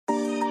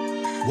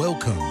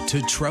Welcome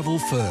to Travel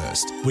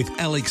First with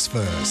Alex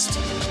First.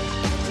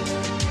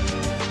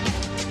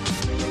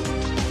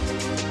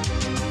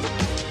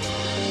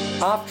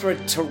 After a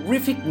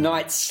terrific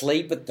night's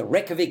sleep at the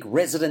Reykjavik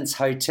Residence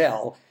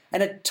Hotel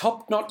and a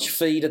top-notch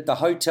feed at the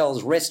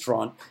hotel's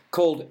restaurant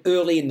called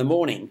Early in the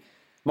Morning,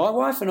 my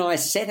wife and I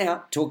set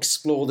out to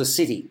explore the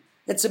city.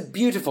 It's a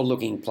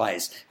beautiful-looking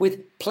place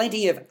with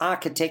plenty of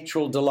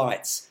architectural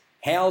delights.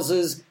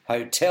 Houses,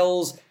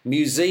 hotels,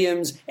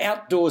 museums,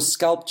 outdoor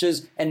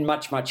sculptures and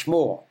much, much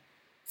more.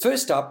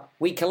 First up,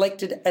 we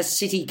collected a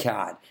city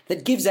card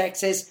that gives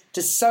access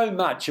to so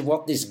much of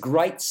what this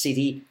great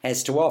city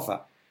has to offer.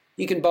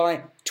 You can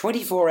buy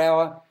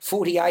 24-hour,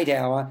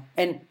 48-hour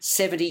and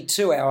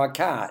 72-hour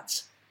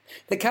cards.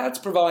 The cards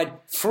provide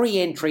free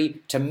entry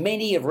to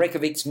many of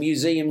Reykjavik's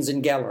museums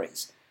and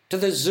galleries, to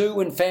the zoo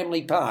and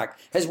family park,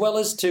 as well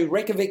as to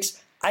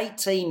Reykjavik's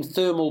 18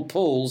 thermal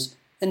pools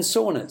and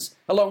saunas,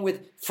 along with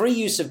free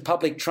use of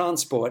public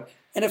transport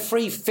and a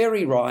free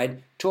ferry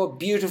ride to a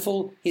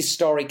beautiful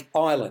historic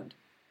island.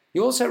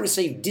 You also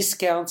receive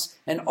discounts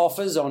and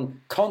offers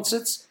on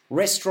concerts,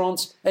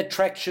 restaurants,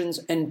 attractions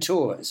and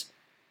tours.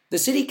 The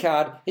city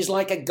card is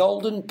like a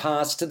golden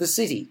pass to the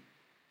city,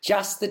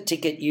 just the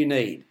ticket you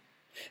need.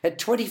 A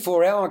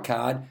 24-hour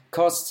card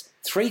costs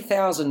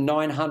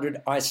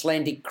 3,900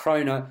 Icelandic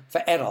krona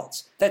for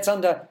adults, that's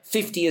under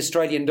 50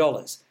 Australian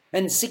dollars,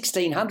 and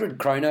 1,600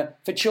 krona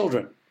for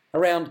children,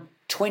 around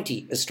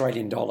 20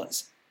 Australian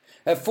dollars.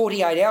 A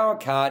 48-hour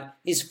card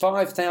is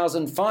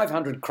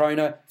 5,500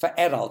 krona for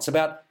adults,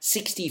 about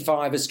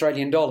 65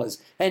 Australian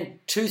dollars, and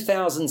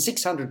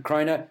 2,600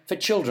 krona for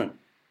children,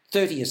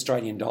 30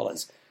 Australian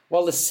dollars.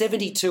 While the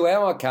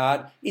 72-hour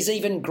card is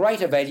even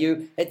greater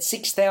value at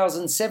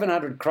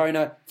 6,700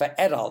 krona for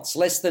adults,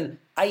 less than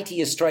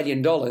 80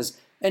 Australian dollars,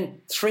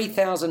 and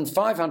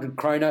 3,500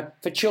 krona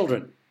for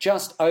children,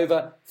 just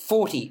over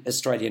 40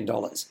 Australian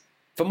dollars.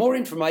 For more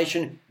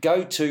information,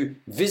 go to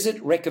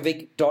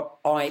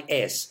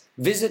visitreykjavik.is,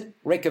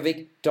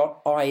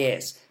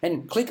 visitreykjavik.is,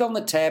 and click on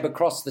the tab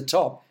across the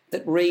top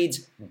that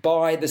reads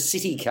Buy the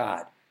City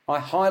Card. I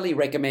highly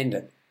recommend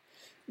it.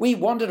 We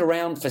wandered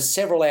around for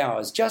several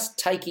hours, just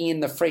taking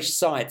in the fresh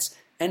sights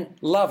and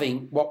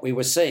loving what we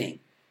were seeing.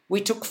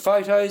 We took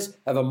photos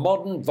of a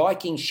modern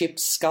Viking ship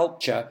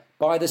sculpture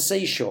by the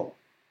seashore,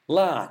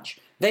 large,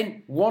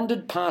 then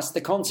wandered past the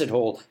concert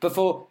hall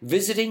before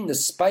visiting the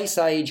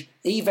space-age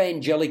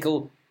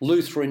Evangelical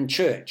Lutheran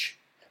Church.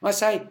 I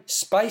say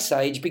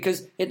space-age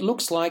because it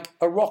looks like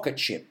a rocket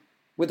ship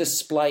with a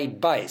splayed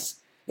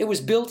base. It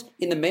was built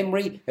in the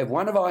memory of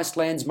one of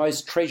Iceland's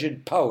most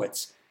treasured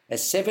poets, a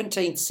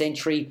 17th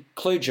century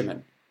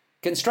clergyman.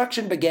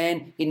 Construction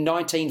began in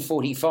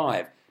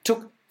 1945,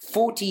 took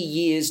 40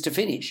 years to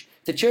finish.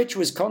 The church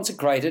was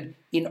consecrated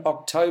in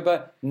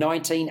October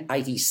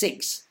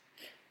 1986.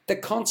 The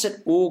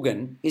concert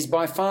organ is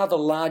by far the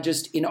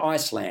largest in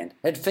Iceland.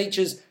 It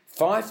features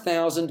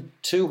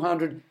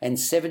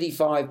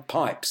 5,275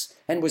 pipes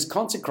and was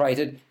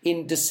consecrated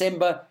in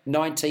December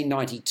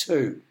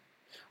 1992.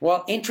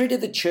 While entry to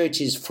the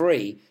church is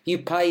free, you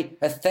pay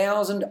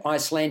 1,000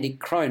 Icelandic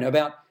krona,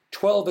 about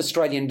 12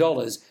 Australian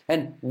dollars,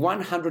 and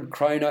 100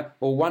 krona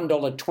or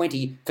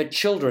 $1.20 for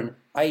children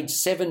aged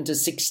 7 to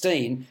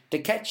 16 to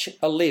catch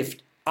a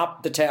lift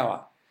up the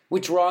tower,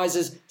 which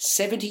rises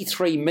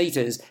 73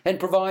 metres and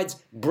provides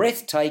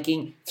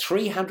breathtaking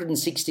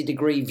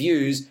 360-degree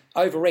views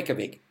over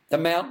Reykjavik, the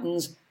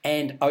mountains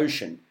and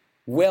ocean.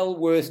 Well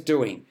worth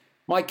doing.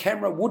 My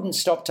camera wouldn't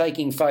stop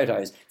taking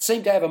photos. It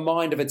seemed to have a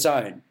mind of its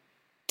own.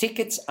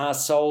 Tickets are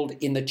sold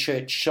in the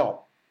church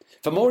shop.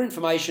 For more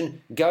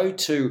information, go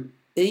to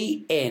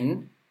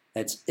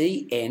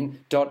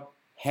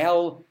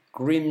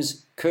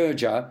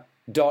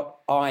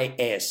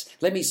en.hallgrimskirkja.is.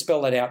 Let me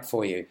spell that out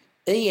for you.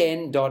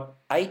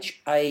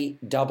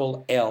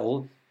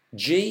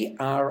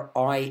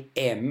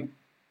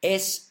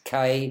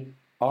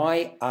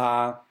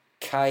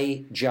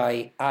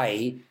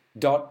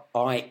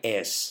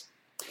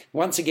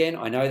 Once again,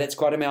 I know that's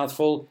quite a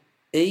mouthful.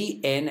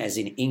 En, as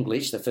in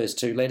English, the first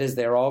two letters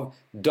thereof,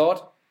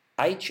 dot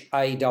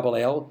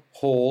hall,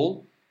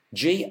 hall,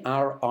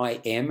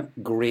 grim,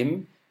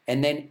 grim,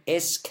 and then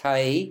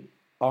skirkja.is.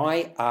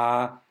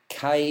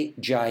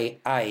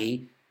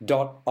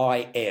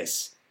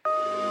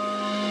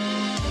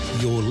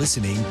 You're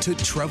listening to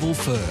Travel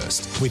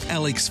First with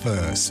Alex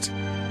First.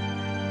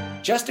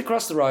 Just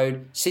across the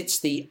road sits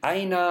the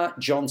Einar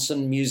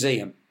Jónsson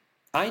Museum.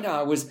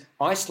 Einar was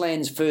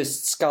Iceland's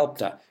first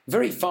sculptor, a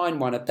very fine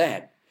one at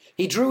that.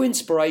 He drew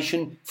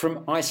inspiration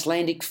from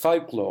Icelandic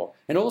folklore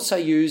and also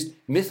used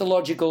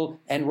mythological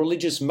and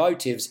religious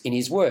motifs in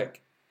his work.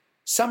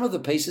 Some of the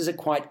pieces are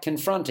quite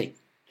confronting.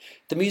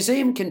 The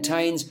museum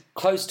contains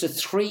close to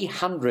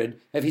 300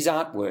 of his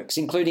artworks,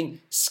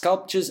 including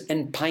sculptures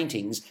and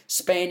paintings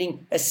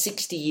spanning a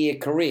 60-year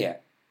career.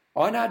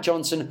 Einar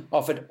Jónsson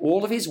offered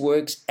all of his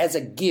works as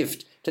a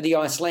gift to the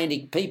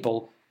Icelandic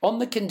people on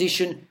the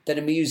condition that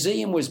a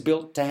museum was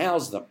built to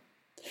house them.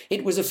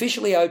 It was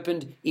officially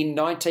opened in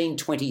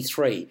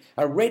 1923,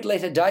 a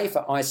red-letter day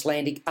for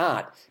Icelandic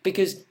art,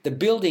 because the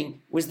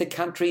building was the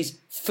country's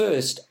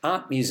first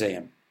art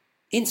museum.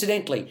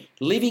 Incidentally,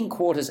 living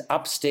quarters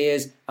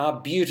upstairs are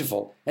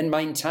beautiful and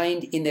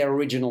maintained in their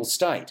original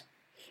state.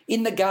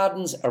 In the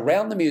gardens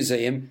around the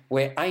museum,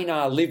 where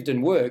Einar lived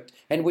and worked,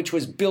 and which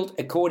was built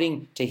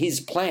according to his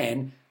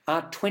plan,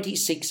 are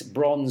 26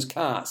 bronze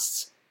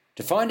casts.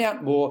 To find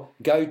out more,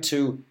 go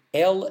to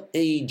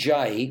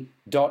lej.is.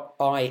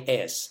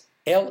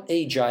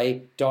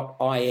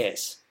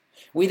 lej.is.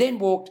 We then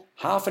walked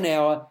half an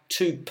hour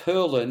to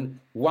Perlan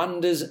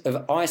Wonders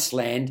of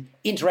Iceland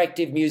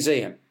Interactive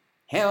Museum,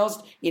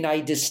 housed in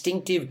a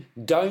distinctive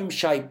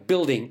dome-shaped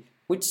building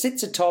which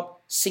sits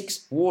atop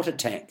 6 water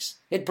tanks.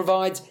 It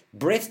provides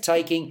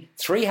breathtaking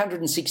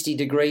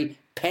 360-degree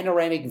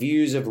panoramic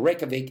views of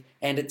Reykjavik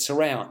and its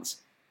surrounds.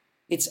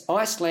 It's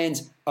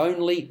Iceland's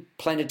only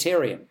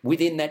planetarium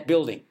within that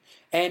building,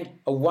 and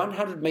a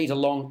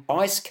 100-metre-long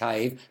ice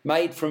cave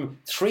made from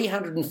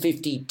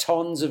 350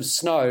 tonnes of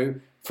snow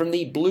from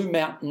the Blue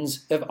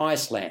Mountains of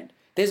Iceland.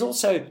 There's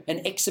also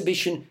an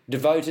exhibition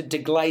devoted to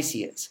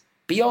glaciers.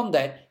 Beyond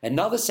that,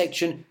 another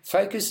section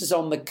focuses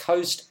on the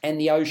coast and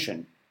the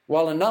ocean,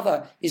 while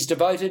another is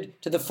devoted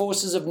to the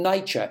forces of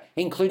nature,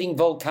 including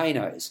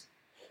volcanoes.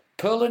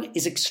 Perlan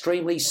is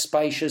extremely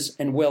spacious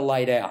and well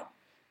laid out.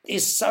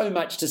 There's so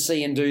much to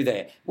see and do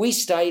there. We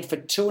stayed for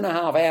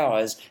 2.5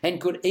 hours and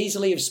could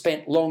easily have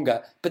spent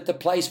longer, but the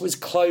place was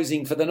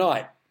closing for the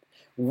night.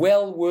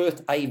 Well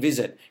worth a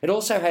visit. It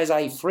also has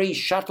a free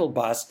shuttle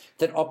bus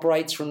that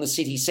operates from the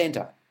city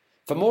centre.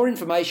 For more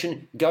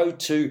information, go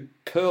to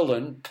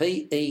Perlan,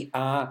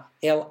 Perlan.is.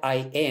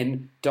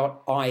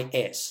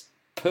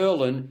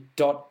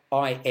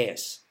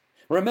 Perlan.is.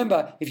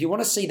 Remember, if you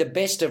want to see the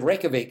best of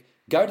Reykjavik,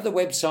 go to the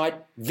website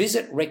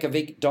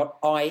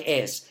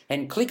visitreykjavik.is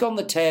and click on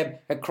the tab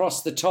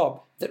across the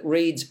top that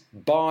reads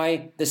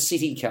Buy the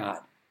City Card.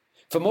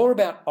 For more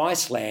about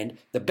Iceland,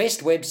 the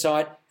best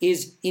website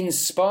is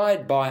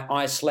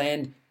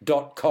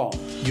inspiredbyiceland.com.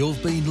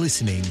 You've been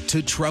listening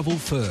to Travel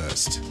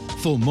First.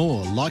 For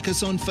more, like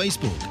us on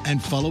Facebook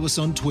and follow us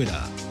on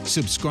Twitter.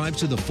 Subscribe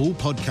to the full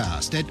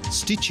podcast at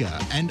Stitcher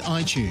and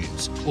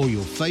iTunes or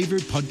your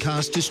favourite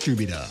podcast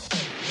distributor.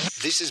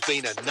 This has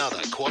been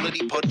another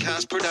quality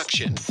podcast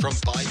production from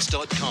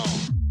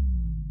Bytes.com.